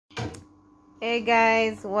Hey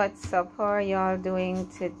guys, what's up? How are y'all doing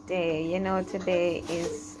today? Today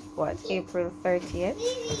is what, April 30th.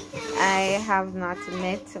 I have not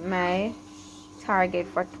met my target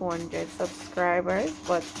for 200 subscribers,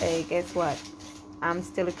 but hey, guess what? I'm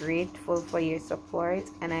still grateful for your support,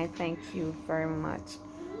 and I thank you very much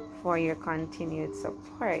for your continued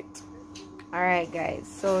support. Alright guys,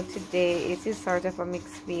 so today it is sort of a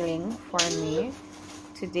mixed feeling for me.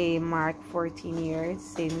 Today marked 14 years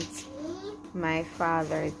since my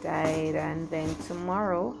father died, and then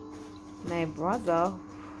tomorrow my brother,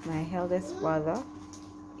 my eldest brother,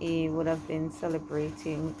 he would have been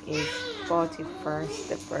celebrating his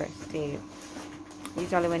 41st birthday.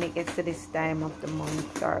 Usually when it gets to this time of the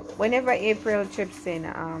month, or whenever April trips in,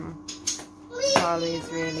 always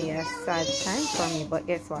really a sad time for me. But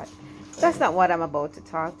guess what, that's not what I'm about to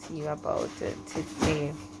talk to you about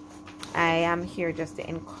today. I am here just to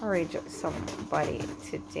encourage somebody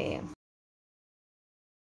today.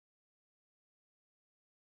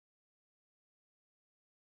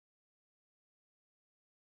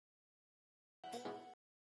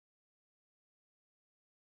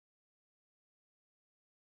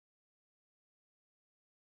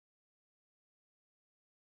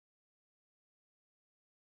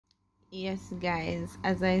 Yes, guys,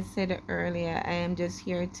 as I said earlier, I am just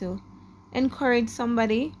here to encourage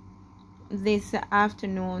somebody this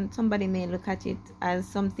afternoon. Somebody may look at it as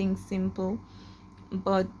something simple,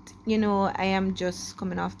 but I am just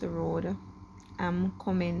coming off the road. I'm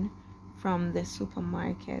coming from the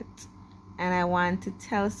supermarket, and I want to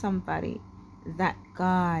tell somebody that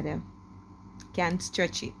God can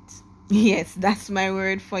stretch it. Yes, that's my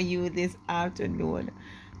word for you this afternoon.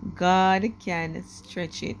 God can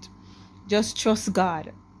stretch it. Just trust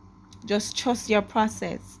God. Just trust your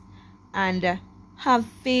process, and have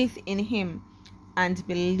faith in Him, and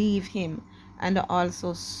believe Him, and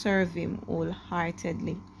also serve Him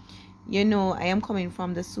wholeheartedly. I am coming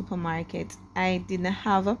from the supermarket. I didn't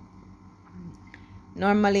have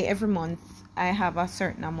normally every month I have a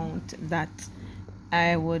certain amount that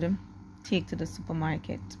I would take to the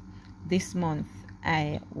supermarket. This month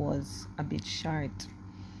I was a bit short.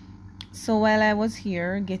 So while I was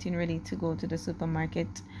here getting ready to go to the supermarket,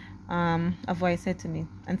 a voice said to me,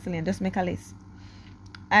 "Anselina, just make a list."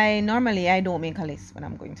 I don't make a list when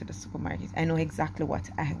I'm going to the supermarket. I know exactly what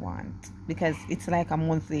I want because it's like a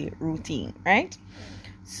monthly routine, right?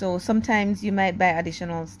 So sometimes you might buy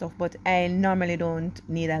additional stuff, but I normally don't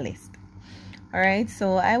need a list. All right,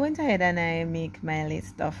 so I went ahead and I make my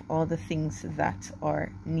list of all the things that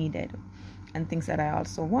are needed and things that I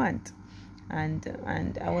also want.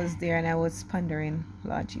 And I was there and I was pondering,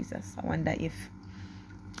 Lord Jesus, I wonder if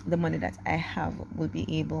the money that I have will be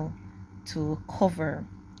able to cover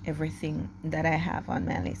everything that I have on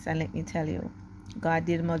my list. And let me tell you, God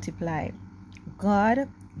did multiply. God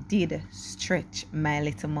did stretch my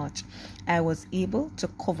little much. I was able to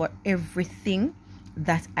cover everything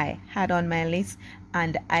that I had on my list,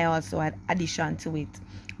 and I also had addition to it,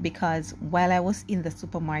 because while I was in the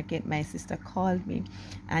supermarket, my sister called me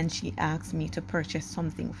and she asked me to purchase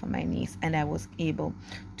something for my niece, and I was able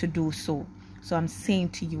to do so. So I'm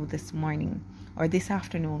saying to you this morning or this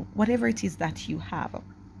afternoon, whatever it is that you have,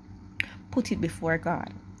 put it before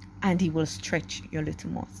God, and He will stretch your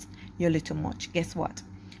little much. Guess what?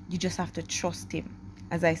 You just have to trust Him.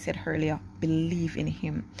 As I said earlier, believe in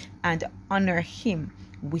Him and honor Him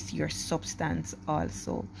with your substance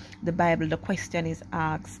also. The Bible, the question is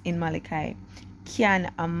asked in Malachi,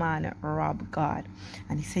 can a man rob God?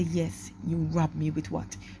 And he said, yes, you rob me with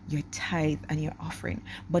what? Your tithe and your offering.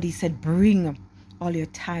 But He said, bring all your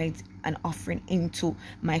tithes and offering into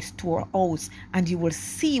my storehouse, and you will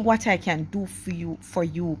see what I can do for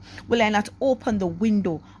you. Will I not open the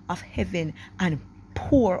window of heaven and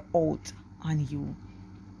pour out on you?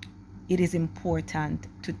 It is important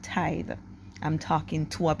to tithe. I'm talking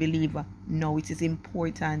to a believer. No, it is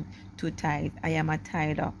important to tithe. I am a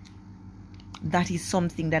tither. That is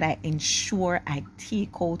something that I ensure I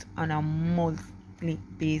take out on a monthly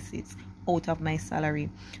basis out of my salary.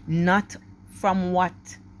 Not from what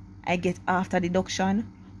I get after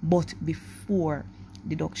deduction, but before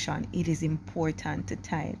deduction. It is important to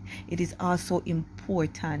tithe. It is also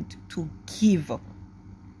important to give.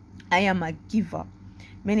 I am a giver.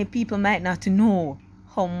 Many people might not know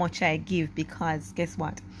how much I give, because guess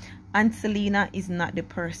what? Anselina is not the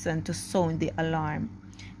person to sound the alarm.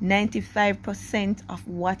 95% of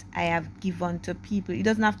what I have given to people, it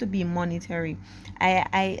doesn't have to be monetary.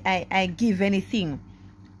 I give anything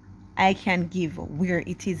I can give where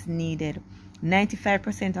it is needed.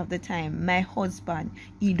 95% of the time, my husband,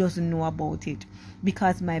 he doesn't know about it,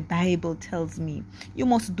 because my Bible tells me you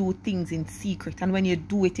must do things in secret. And when you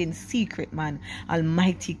do it in secret, man,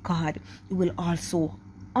 Almighty God, He will also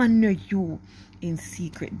honor you in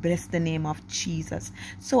secret. Bless the name of Jesus.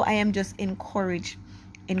 So I am just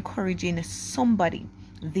encouraging somebody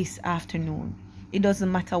this afternoon. It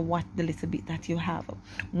doesn't matter what the little bit that you have.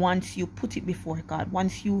 Once you put it before God,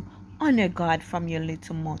 once you honor God from your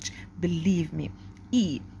little much, believe me,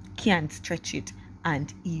 He can stretch it,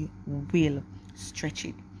 and He will stretch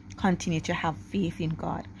it. Continue to have faith in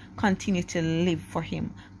God. Continue to live for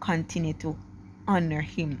Him. Continue to honor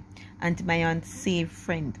Him. And my unsaved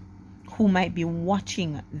friend who might be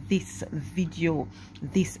watching this video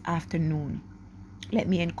this afternoon, let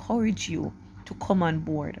me encourage you to come on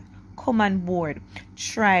board. Come on board.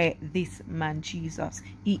 Try this man Jesus.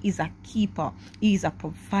 He is a keeper. He is a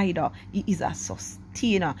provider. He is a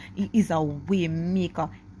sustainer. He is a way maker.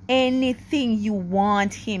 Anything you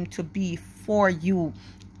want Him to be for you,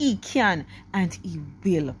 He can and He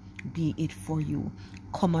will be it for you.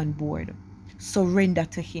 Come on board. Surrender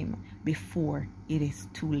to Him before it is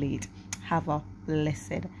too late. Have a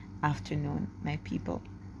blessed afternoon, my people.